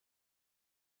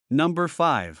Number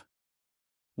 5.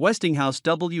 Westinghouse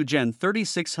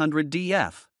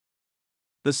WGen3600DF.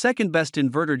 The second best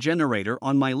inverter generator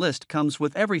on my list comes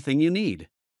with everything you need.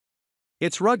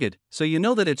 It's rugged, so you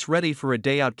know that it's ready for a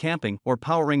day out camping or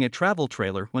powering a travel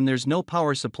trailer when there's no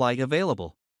power supply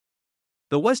available.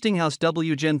 The Westinghouse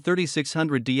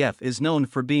WGen3600DF is known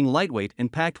for being lightweight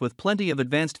and packed with plenty of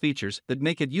advanced features that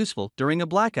make it useful during a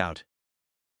blackout.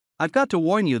 I've got to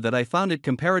warn you that I found it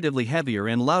comparatively heavier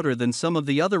and louder than some of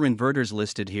the other inverters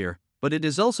listed here, but it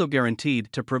is also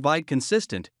guaranteed to provide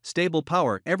consistent, stable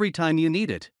power every time you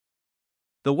need it.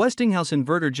 The Westinghouse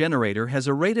inverter generator has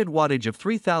a rated wattage of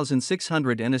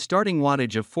 3,600 and a starting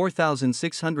wattage of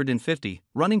 4,650,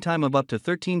 running time of up to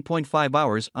 13.5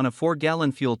 hours on a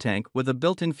 4-gallon fuel tank with a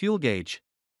built-in fuel gauge.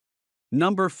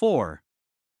 Number 4.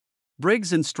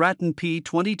 Briggs & Stratton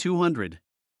P2200.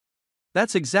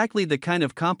 That's exactly the kind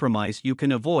of compromise you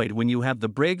can avoid when you have the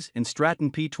Briggs & Stratton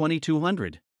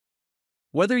P2200.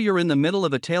 Whether you're in the middle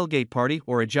of a tailgate party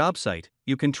or a job site,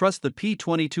 you can trust the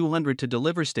P2200 to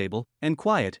deliver stable and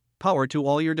quiet power to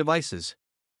all your devices.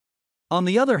 On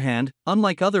the other hand,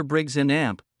 unlike other Briggs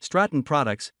 & Stratton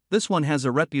products, this one has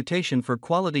a reputation for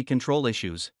quality control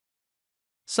issues.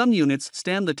 Some units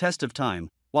stand the test of time,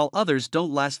 while others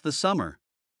don't last the summer.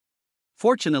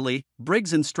 Fortunately,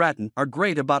 Briggs & Stratton are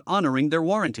great about honoring their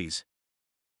warranties.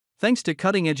 Thanks to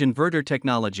cutting-edge inverter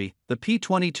technology, the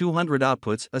P2200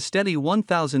 outputs a steady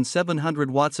 1,700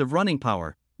 watts of running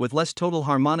power, with less total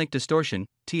harmonic distortion,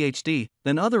 THD,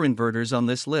 than other inverters on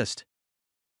this list.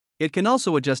 It can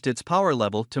also adjust its power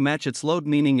level to match its load,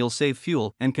 meaning you'll save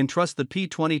fuel and can trust the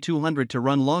P2200 to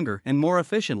run longer and more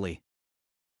efficiently.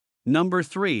 Number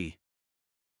 3.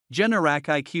 Generac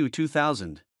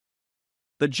IQ2000.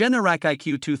 The Generac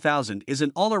IQ2000 is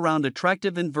an all-around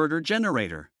attractive inverter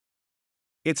generator.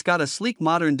 It's got a sleek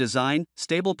modern design,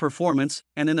 stable performance,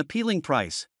 and an appealing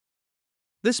price.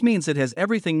 This means it has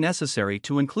everything necessary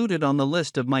to include it on the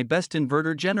list of my best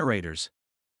inverter generators.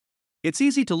 It's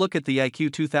easy to look at the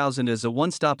IQ2000 as a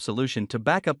one-stop solution to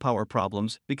backup power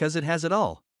problems because it has it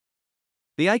all.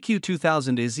 The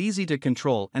IQ2000 is easy to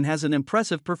control and has an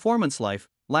impressive performance life,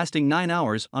 lasting 9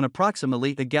 hours on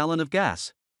approximately a gallon of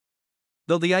gas.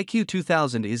 Though the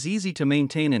IQ2000 is easy to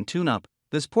maintain and tune up,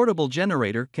 this portable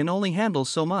generator can only handle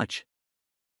so much.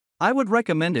 I would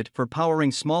recommend it for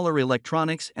powering smaller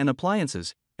electronics and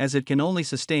appliances, as it can only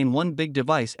sustain one big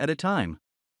device at a time.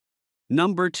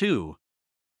 Number 2.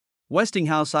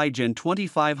 Westinghouse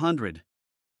iGen3500.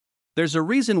 There's a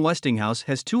reason Westinghouse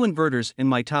has 2 inverters in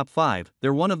my top 5.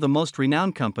 They're one of the most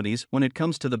renowned companies when it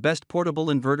comes to the best portable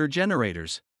inverter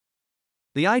generators.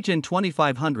 The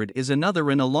iGen3500 is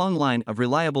another in a long line of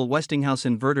reliable Westinghouse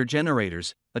inverter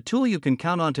generators, a tool you can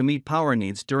count on to meet power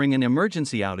needs during an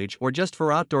emergency outage or just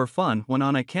for outdoor fun when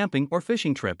on a camping or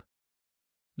fishing trip.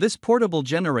 This portable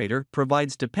generator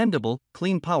provides dependable,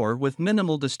 clean power with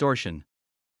minimal distortion.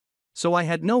 So I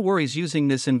had no worries using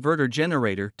this inverter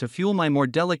generator to fuel my more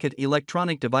delicate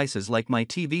electronic devices like my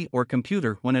TV or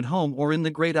computer when at home or in the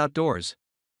great outdoors.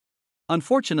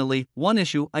 Unfortunately, one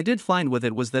issue I did find with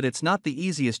it was that it's not the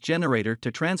easiest generator to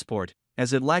transport,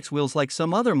 as it lacks wheels like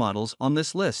some other models on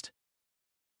this list.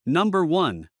 Number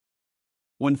 1.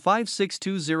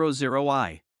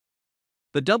 WGen562000i.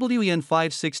 The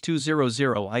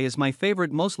WGen562000i is my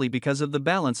favorite mostly because of the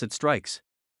balance it strikes.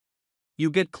 You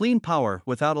get clean power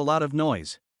without a lot of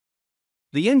noise.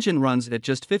 The engine runs at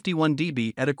just 51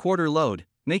 dB at a quarter load,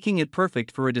 making it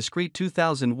perfect for a discrete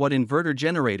 2000-watt inverter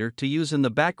generator to use in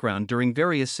the background during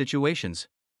various situations.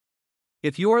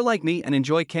 If you are like me and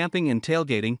enjoy camping and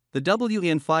tailgating, the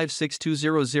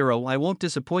WGen562000i won't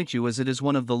disappoint you, as it is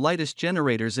one of the lightest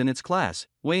generators in its class,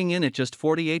 weighing in at just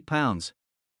 48 pounds.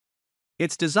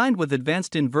 It's designed with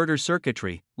advanced inverter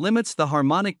circuitry, limits the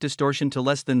harmonic distortion to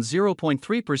less than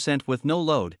 0.3% with no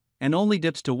load, and only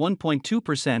dips to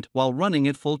 1.2% while running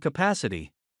at full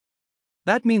capacity.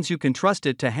 That means you can trust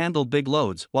it to handle big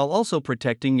loads while also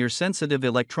protecting your sensitive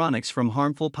electronics from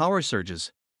harmful power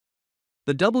surges.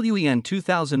 The WGen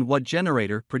 2000-watt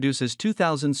generator produces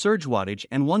 2000 surge wattage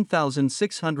and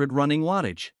 1600 running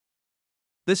wattage.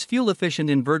 This fuel-efficient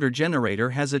inverter generator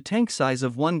has a tank size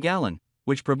of 1 gallon,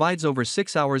 which provides over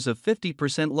 6 hours of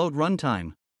 50% load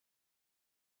runtime.